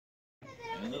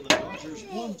And then the Dodgers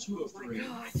won 2 of 3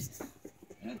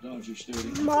 at Dodger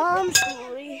Stadium. Mom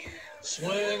story.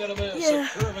 Swing and a miss. Yeah. A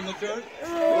curve in the dirt.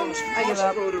 I give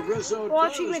up.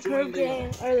 Watching the Cubs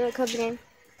game, or the Cubs game.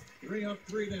 3 up,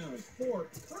 3 down. 4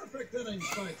 perfect innings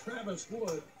by Travis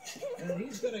Wood. And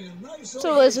he's getting a nice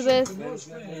So Elizabeth. from those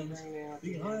fans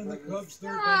behind the Cubs'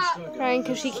 third base dugout. Crying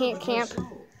because she can't camp.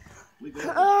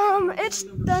 It's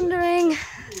thundering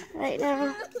right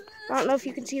now. I don't know if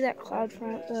you can see that cloud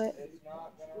front, but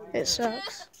it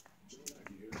sucks.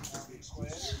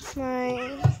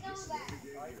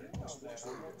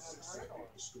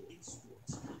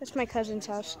 It's my cousin's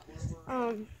house.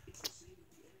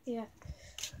 Yeah.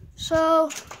 So,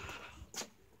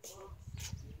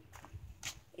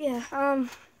 yeah,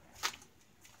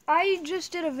 I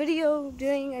just did a video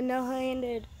doing a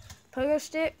no-handed pogo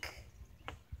stick,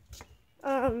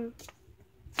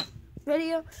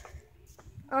 video.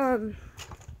 I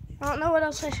don't know what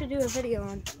else I should do a video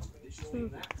on.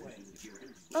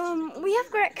 We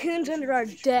have raccoons under our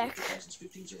deck.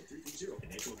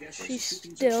 She's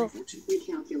still fine.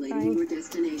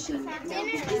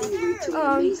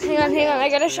 Hang on.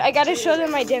 I gotta show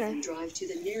them my dinner.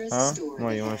 Huh?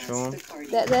 What, you want to show them?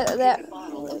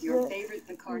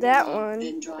 That one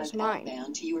is mine.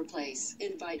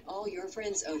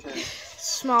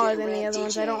 Smaller than the other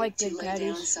ones. I don't like big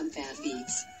patties. I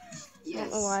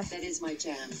don't know why. That is my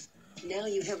jam. Now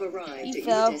you have arrived He at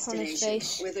fell your on his destination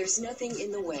face. where there's nothing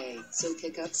in the way. So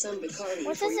pick up some Bacardi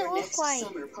What for does it your look next like?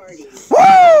 summer party.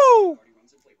 Woo!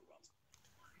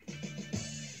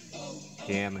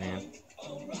 Yeah, man.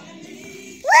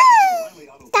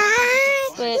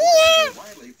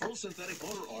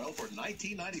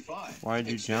 Why'd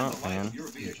you jump, man?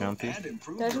 You jumpy?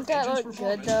 Doesn't that look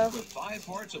good, though?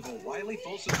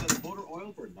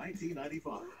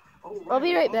 I'll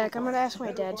be right back. I'm gonna ask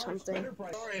my dad something.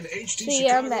 See,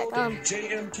 I'm back.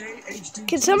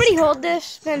 Can somebody hold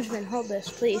this? Benjamin, hold this,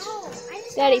 please.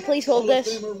 Daddy, please hold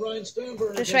this.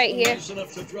 Just right here.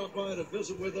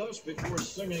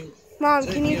 Mom,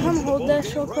 can you come hold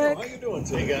this real quick? How you doing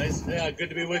today, guys? Yeah, good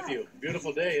to be with you.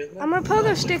 Beautiful day, isn't it? I'm gonna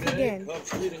pogo stick again.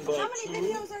 Cubs leading by 2.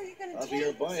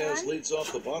 Javier Baez leads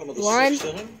off the bottom of the 1. 6th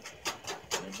inning.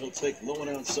 And he'll take low and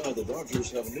outside. The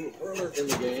Dodgers have a new hurler in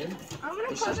the game. I'm gonna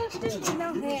pogo stick with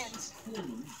no hands. Look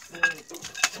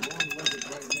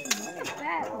at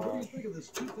that. What do you think of this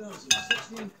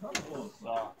 2016 Cubs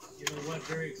ball? You know what?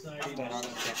 Very exciting.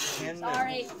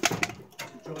 Sorry.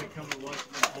 Enjoy coming to watch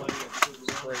them play.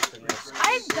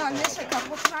 I've done this a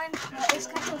couple times, but it's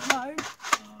kind of hard.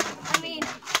 I mean,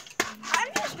 I'm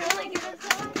just really good at the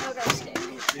pogo stick.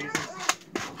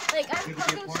 Like,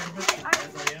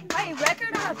 my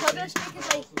record on a pogo stick is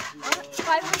like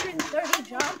 530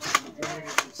 jumps.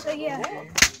 So yeah,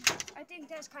 I think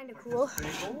that's kind of cool.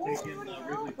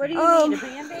 What do you need, a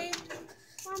Band-Aid?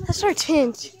 That's our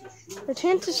tent. The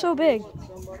tent is so big.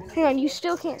 Hang on, you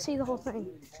still can't see the whole thing.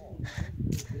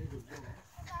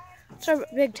 It's our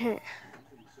big tent.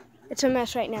 It's a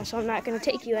mess right now, so I'm not going to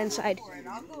take you inside.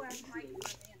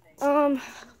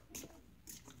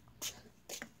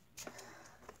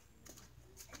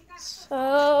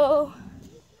 So,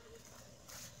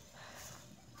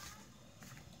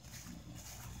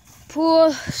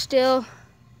 pool still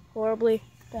horribly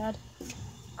bad.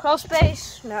 Crawl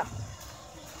space, no.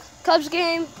 Cubs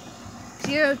game,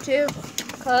 0-2.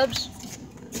 Cubs.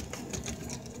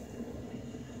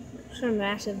 It's a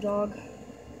massive dog.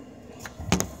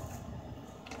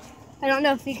 I don't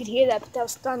know if you could hear that, but that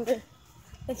was thunder.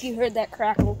 If you heard that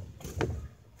crackle.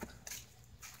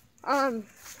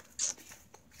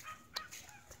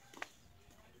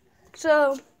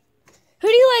 So, who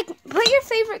do you like? Put your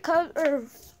favorite Cubs or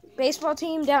baseball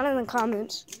team down in the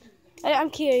comments.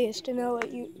 I'm curious to know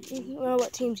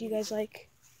what teams you guys like.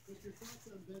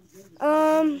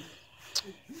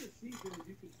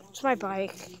 It's my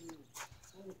bike.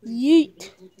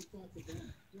 Yeet.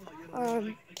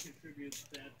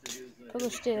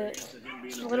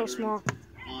 It's a little small.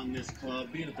 On this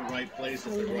club, being at the right place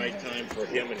at the right time for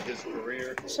him and his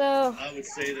career. So, I would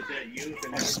say that youth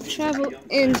and let's travel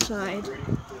inside.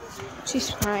 She's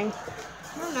crying.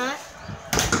 I'm not.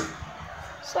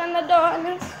 Slam the door.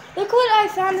 Look what I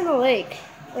found in the lake,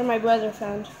 or my brother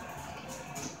found.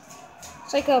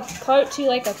 It's like a part to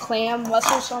like a clam, or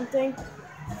something.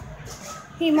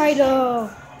 He might Turns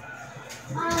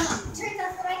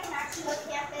out that I can actually go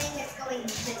camping. It's going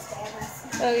this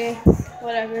way. Okay,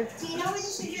 whatever. Do you know where the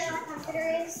secret comforter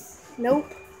is? Nope.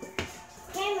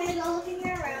 Okay, I'm gonna go look in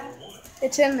your room.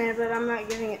 It's in there, but I'm not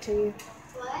giving it to you.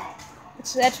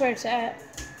 What? That's where it's at.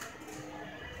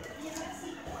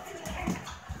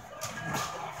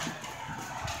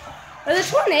 Are the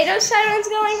tornado sirens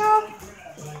going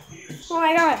off? Oh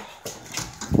my god.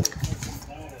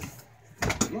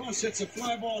 Ross hits a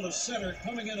fly ball to center,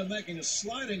 coming in and making a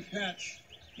sliding catch.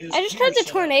 I just heard the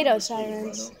tornado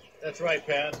sirens. That's right,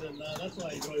 Pat, and that's why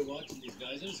I enjoy watching these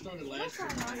guys. I started last year.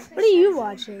 What are you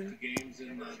watching? Games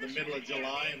in the middle of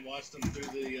July and watched them through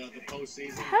the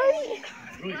postseason. How are you,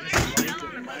 Really just liked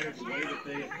and admired the way that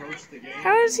they approached the game.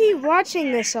 how is he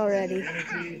watching this already?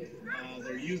 Energy,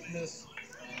 their youthness,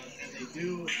 and they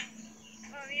do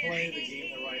play the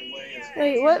game the right way.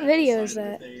 Wait, what video is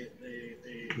that?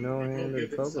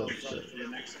 No-handed pogo stick.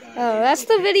 Oh, that's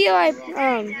the video I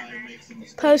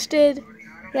posted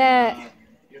that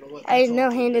I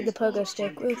no-handed the pogo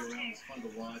stick with.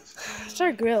 It's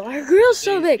our grill. Our grill's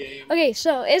so big. Okay,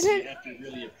 so isn't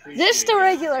this the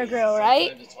regular grill,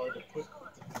 right?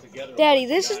 Daddy,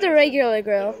 this is the regular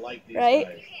grill, right?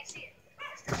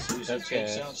 That's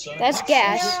gas. That's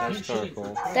gas. That's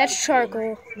charcoal. That's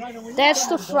charcoal. That's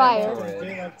the fryer.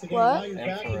 What?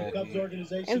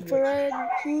 Infrared. Infrared.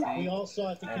 And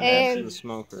that's the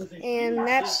smoker. And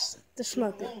that's the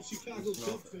smoker.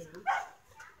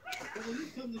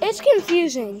 It's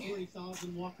confusing.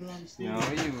 No,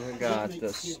 you got the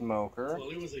smoker, Well,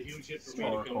 it was a huge hit for me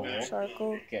to come back.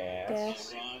 Charcoal. gas,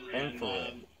 Gas.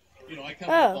 infrared. You know, I come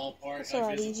Oh, to the ballpark, that's a I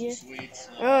lot visit easier. some suites,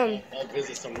 Um, I'll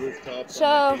visit some rooftops so-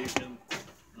 on vacation,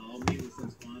 I'll meet with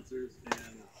some sponsors, and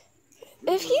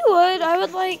If you would, I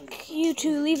would like you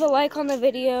to leave a like on the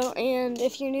video, and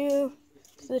if you're new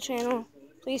to the channel,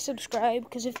 please subscribe,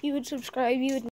 because if you would subscribe, you would